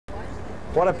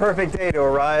What a perfect day to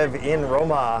arrive in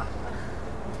Roma.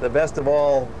 The best of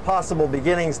all possible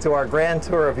beginnings to our grand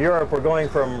tour of Europe. We're going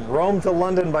from Rome to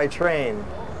London by train.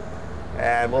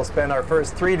 And we'll spend our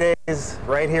first 3 days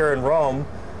right here in Rome.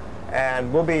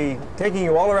 And we'll be taking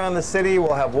you all around the city.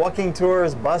 We'll have walking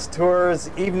tours, bus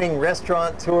tours, evening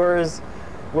restaurant tours.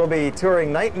 We'll be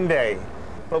touring night and day.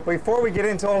 But before we get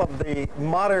into all of the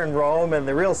modern Rome and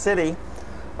the real city,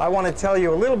 I want to tell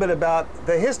you a little bit about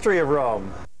the history of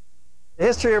Rome. The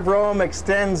history of Rome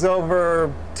extends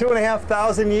over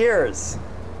 2,500 years.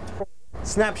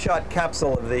 Snapshot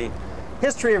capsule of the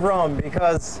history of Rome,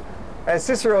 because as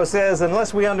Cicero says,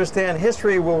 unless we understand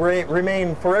history, we'll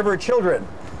remain forever children.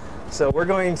 So we're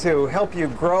going to help you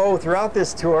grow throughout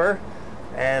this tour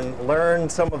and learn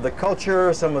some of the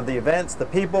culture, some of the events, the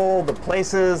people, the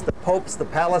places, the popes, the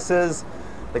palaces,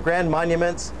 the grand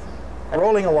monuments.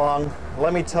 Rolling along,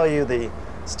 let me tell you the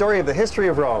story of the history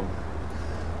of Rome.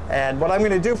 And what I'm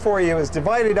going to do for you is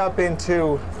divide it up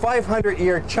into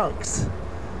 500-year chunks.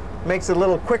 Makes it a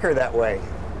little quicker that way.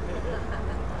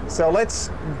 So let's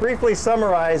briefly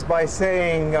summarize by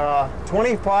saying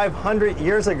 2,500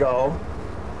 years ago,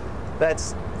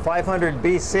 that's 500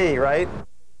 BC, right?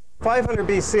 500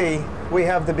 BC, we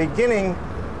have the beginning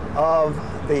of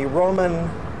the Roman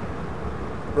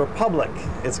Republic,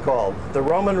 it's called, the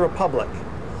Roman Republic.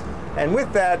 And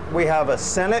with that, we have a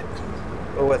Senate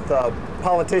with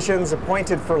politicians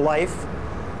appointed for life,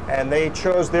 and they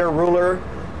chose their ruler,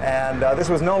 and this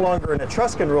was no longer an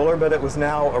Etruscan ruler, but it was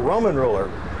now a Roman ruler.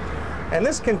 And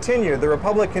this continued, the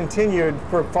Republic continued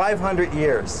for 500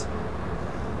 years,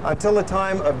 until the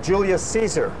time of Julius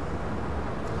Caesar.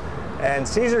 And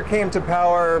Caesar came to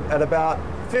power at about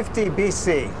 50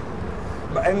 BC.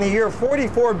 In the year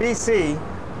 44 BC,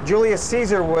 Julius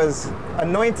Caesar was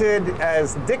anointed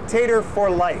as dictator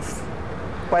for life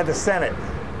by the Senate.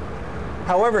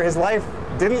 However, his life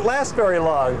didn't last very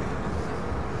long.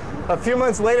 A few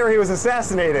months later, he was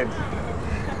assassinated.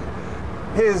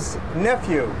 His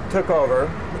nephew took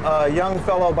over, a young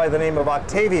fellow by the name of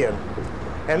Octavian.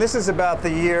 And this is about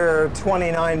the year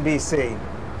 29 BC.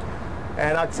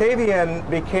 And Octavian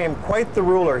became quite the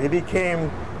ruler. He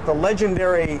became the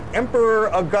legendary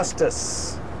Emperor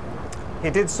Augustus.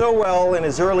 He did so well in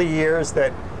his early years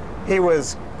that he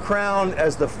was crowned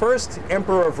as the first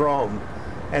emperor of Rome.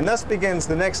 And thus begins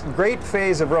the next great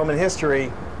phase of Roman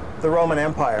history, the Roman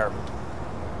Empire.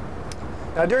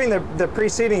 Now, during the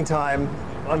preceding time,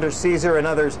 under Caesar and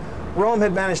others, Rome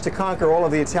had managed to conquer all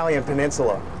of the Italian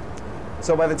peninsula.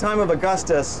 So by the time of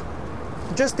Augustus,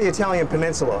 just the Italian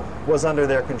peninsula was under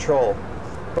their control.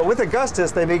 But with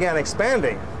Augustus, they began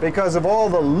expanding because of all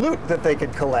the loot that they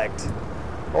could collect,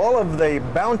 all of the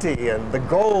bounty and the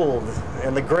gold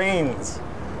and the grains.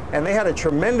 And they had a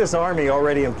tremendous army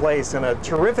already in place and a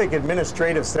terrific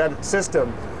administrative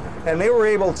system. And they were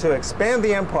able to expand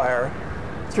the empire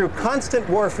through constant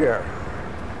warfare.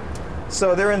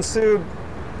 So there ensued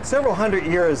several hundred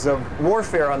years of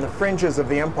warfare on the fringes of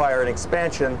the empire and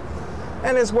expansion,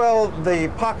 and as well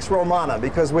the Pax Romana,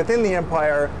 because within the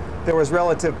empire there was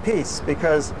relative peace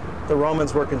because the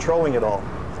Romans were controlling it all.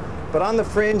 But on the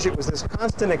fringe, it was this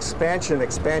constant expansion,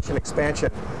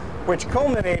 which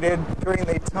culminated during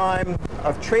the time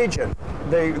of Trajan.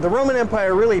 The Roman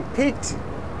Empire really peaked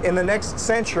in the next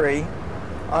century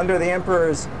under the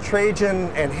emperors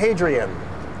Trajan and Hadrian,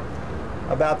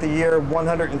 about the year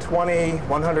 120,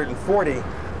 140.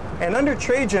 And under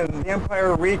Trajan, the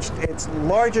empire reached its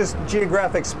largest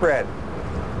geographic spread,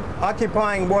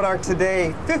 occupying what are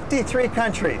today 53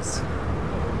 countries,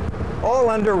 all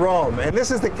under Rome. And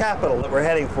this is the capital that we're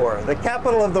heading for, the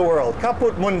capital of the world,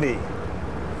 Caput Mundi.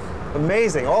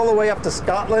 Amazing, all the way up to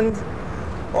Scotland,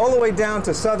 all the way down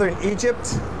to southern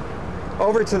Egypt,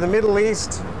 over to the Middle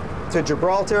East, to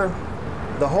Gibraltar,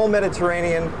 the whole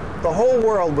Mediterranean. The whole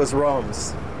world was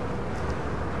Rome's.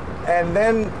 And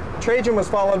then Trajan was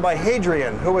followed by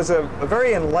Hadrian, who was a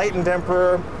very enlightened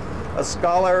emperor, a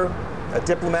scholar, a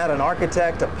diplomat, an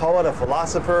architect, a poet, a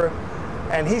philosopher,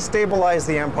 and he stabilized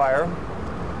the empire.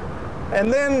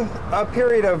 And then a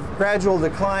period of gradual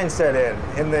decline set in.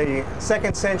 In the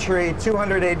 2nd century,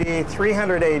 200 AD,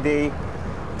 300 AD,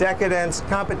 decadence,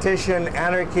 competition,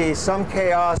 anarchy, some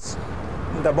chaos,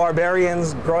 the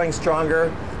barbarians growing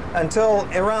stronger, until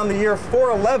around the year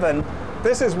 411,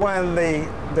 this is when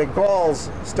the Gauls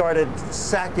started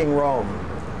sacking Rome,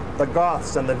 the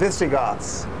Goths and the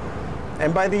Visigoths.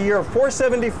 And by the year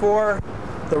 474,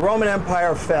 the Roman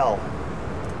Empire fell.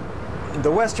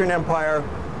 The Western Empire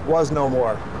was no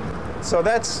more. So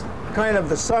that's kind of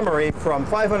the summary. From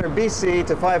 500 BC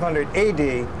to 500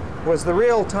 AD was the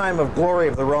real time of glory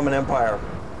of the Roman Empire.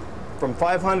 From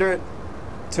 500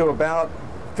 to about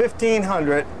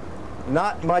 1500,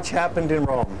 not much happened in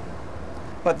Rome.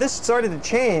 But this started to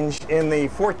change in the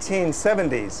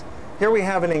 1470s. Here we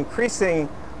have an increasing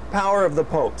power of the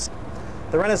popes.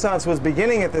 The Renaissance was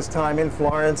beginning at this time in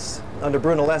Florence under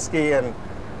Brunelleschi and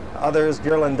others,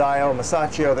 Ghirlandaio,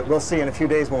 Masaccio, that we'll see in a few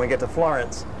days when we get to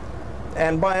Florence.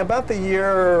 And by about the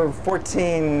year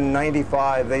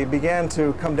 1495, they began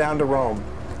to come down to Rome.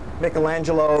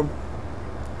 Michelangelo,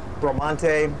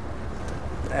 Bramante,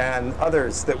 and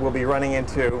others that we'll be running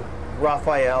into,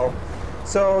 Raphael.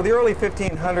 So the early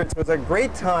 1500s was a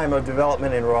great time of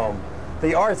development in Rome.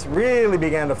 The arts really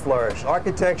began to flourish.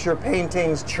 Architecture,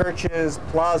 paintings, churches,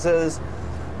 plazas.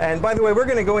 And by the way, we're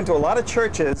going to go into a lot of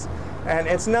churches, and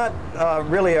it's not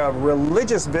really a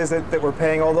religious visit that we're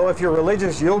paying, although if you're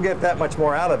religious, you'll get that much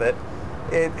more out of it.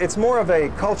 It's more of a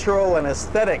cultural and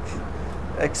aesthetic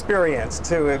experience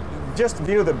to just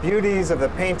view the beauties of the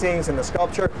paintings and the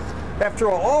sculpture. After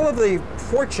all of the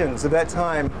fortunes of that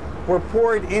time were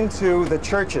poured into the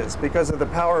churches because of the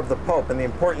power of the Pope and the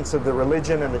importance of the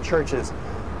religion and the churches.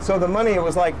 So the money, it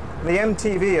was like the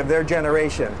MTV of their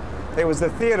generation. It was the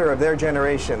theater of their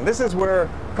generation. This is where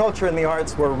culture and the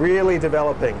arts were really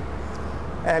developing.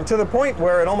 And to the point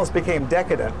where it almost became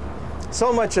decadent.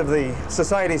 So much of the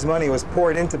society's money was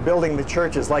poured into building the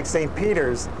churches like St.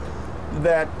 Peter's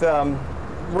that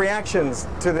reactions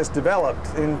to this developed,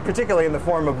 particularly in the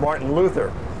form of Martin Luther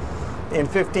in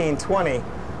 1520,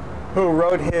 who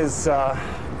wrote his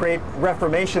great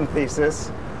Reformation thesis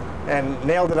and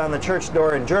nailed it on the church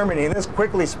door in Germany. And this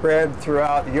quickly spread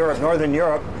throughout Europe, Northern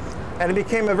Europe, and it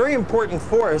became a very important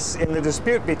force in the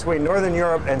dispute between Northern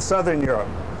Europe and Southern Europe,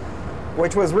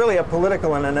 which was really a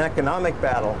political and an economic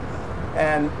battle.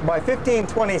 And by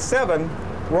 1527,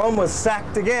 Rome was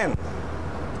sacked again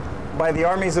by the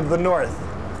armies of the North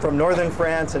from northern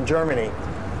France and Germany.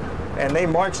 And they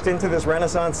marched into this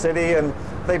Renaissance city and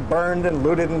they burned and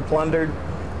looted and plundered.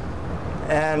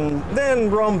 And then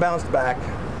Rome bounced back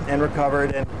and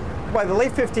recovered. And by the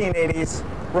late 1580s,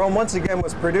 Rome once again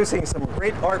was producing some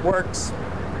great artworks.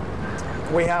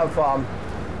 We have,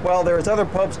 well, there's other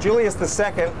popes. Julius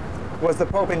II was the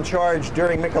pope in charge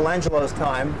during Michelangelo's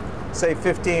time, say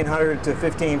 1500 to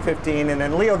 1515. And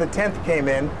then Leo X came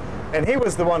in, and he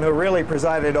was the one who really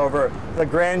presided over the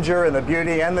grandeur and the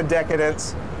beauty and the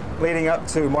decadence leading up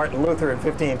to Martin Luther in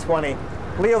 1520.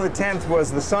 Leo X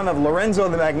was the son of Lorenzo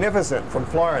the Magnificent from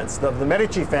Florence, of the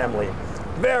Medici family.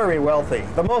 Very wealthy,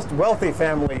 the most wealthy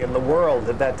family in the world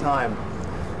at that time.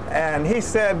 And he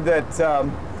said that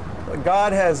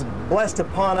God has blessed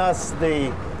upon us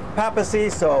the papacy,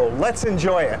 so let's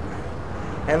enjoy it.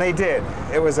 And they did.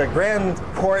 It was a grand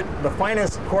court, the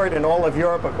finest court in all of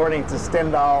Europe, according to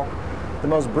Stendhal, the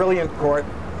most brilliant court.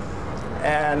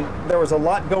 And there was a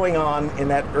lot going on in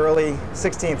that early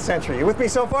 16th century. You with me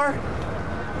so far?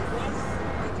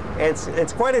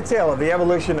 It's quite a tale of the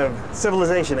evolution of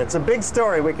civilization. It's a big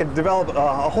story. We could develop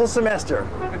a whole semester,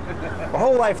 a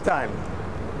whole lifetime,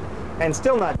 and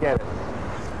still not get it.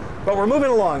 But we're moving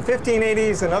along.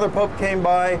 1580s, another pope came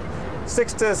by,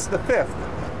 Sixtus V,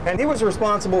 and he was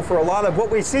responsible for a lot of what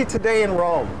we see today in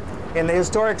Rome, in the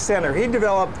historic center. He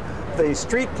developed the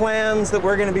street plans that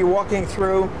we're going to be walking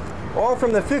through, all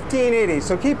from the 1580s.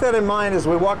 So keep that in mind as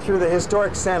we walk through the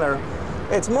historic center.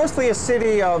 It's mostly a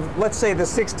city of, let's say, the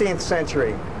 16th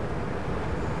century.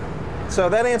 So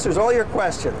that answers all your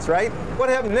questions, right? What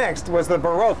happened next was the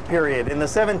Baroque period in the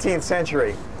 17th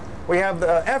century. We have,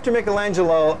 after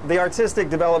Michelangelo, the artistic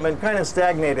development kind of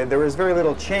stagnated. There was very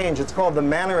little change. It's called the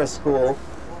Mannerist school.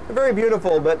 Very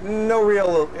beautiful, but no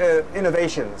real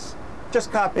innovations.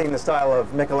 Just copying the style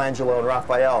of Michelangelo and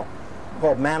Raphael,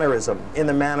 called Mannerism, in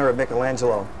the manner of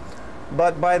Michelangelo.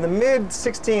 But by the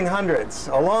mid-1600s,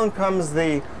 along comes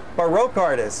the Baroque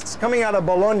artists coming out of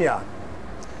Bologna.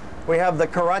 We have the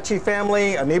Carracci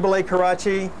family, Annibale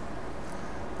Carracci.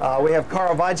 We have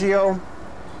Caravaggio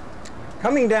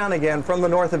coming down again from the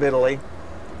north of Italy,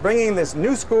 bringing this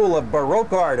new school of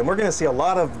Baroque art. And we're going to see a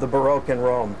lot of the Baroque in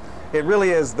Rome. It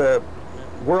really is the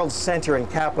world's center and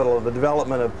capital of the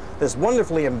development of this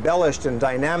wonderfully embellished and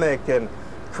dynamic and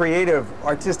creative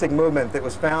artistic movement that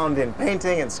was found in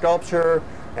painting and sculpture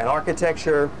and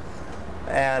architecture.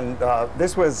 And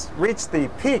this reached the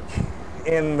peak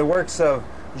in the works of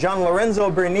Gian Lorenzo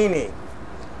Bernini.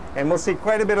 And we'll see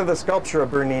quite a bit of the sculpture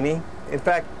of Bernini. In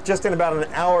fact, just in about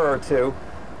an hour or two,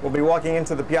 we'll be walking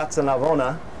into the Piazza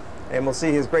Navona, and we'll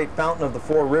see his great Fountain of the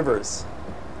Four Rivers.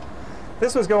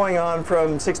 This was going on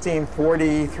from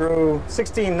 1640 through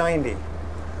 1690.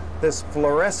 This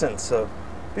fluorescence of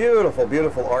beautiful,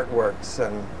 beautiful artworks,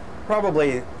 and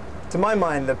probably, to my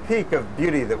mind, the peak of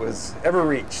beauty that was ever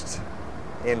reached.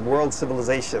 in world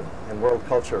civilization and world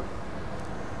culture.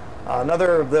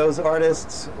 Another of those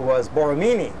artists was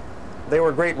Borromini. They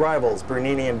were great rivals,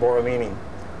 Bernini and Borromini.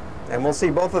 And we'll see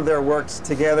both of their works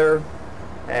together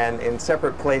and in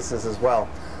separate places as well.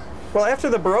 Well, after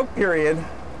the Baroque period,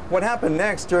 what happened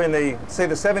next during the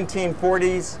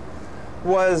 1740s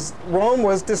was Rome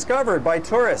was discovered by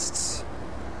tourists.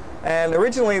 And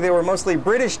originally they were mostly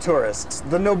British tourists.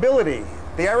 The nobility,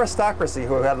 the aristocracy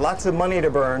who had lots of money to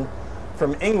burn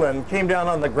from England came down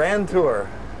on the grand tour.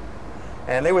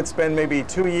 And they would spend maybe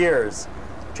 2 years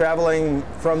traveling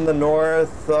from the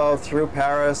north through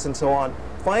Paris and so on,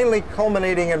 finally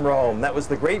culminating in Rome. That was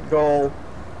the great goal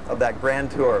of that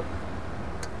grand tour.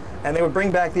 And they would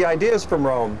bring back the ideas from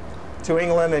Rome to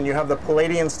England, and you have the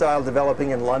Palladian style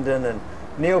developing in London and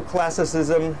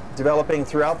neoclassicism developing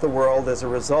throughout the world as a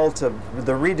result of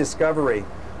the rediscovery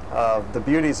of the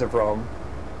beauties of Rome.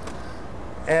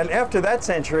 And after that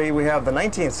century, we have the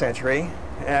 19th century.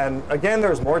 And again,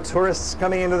 there's more tourists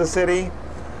coming into the city.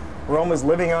 Rome was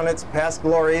living on its past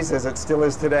glories, as it still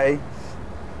is today.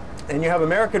 And you have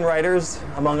American writers,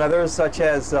 among others, such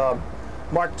as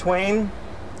Mark Twain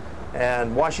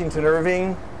and Washington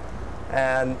Irving,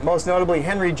 and most notably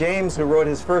Henry James, who wrote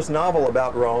his first novel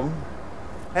about Rome.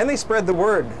 And they spread the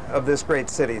word of this great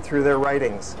city through their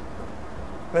writings.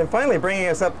 And then finally, bringing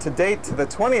us up to date to the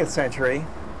 20th century,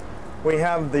 we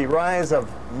have the rise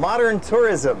of modern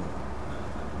tourism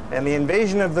and the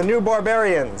invasion of the new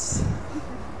barbarians.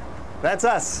 That's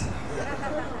us.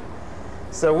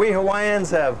 So we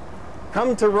Hawaiians have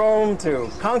come to Rome to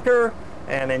conquer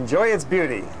and enjoy its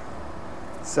beauty.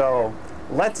 So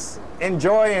let's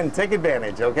enjoy and take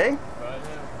advantage, okay?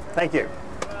 Thank you.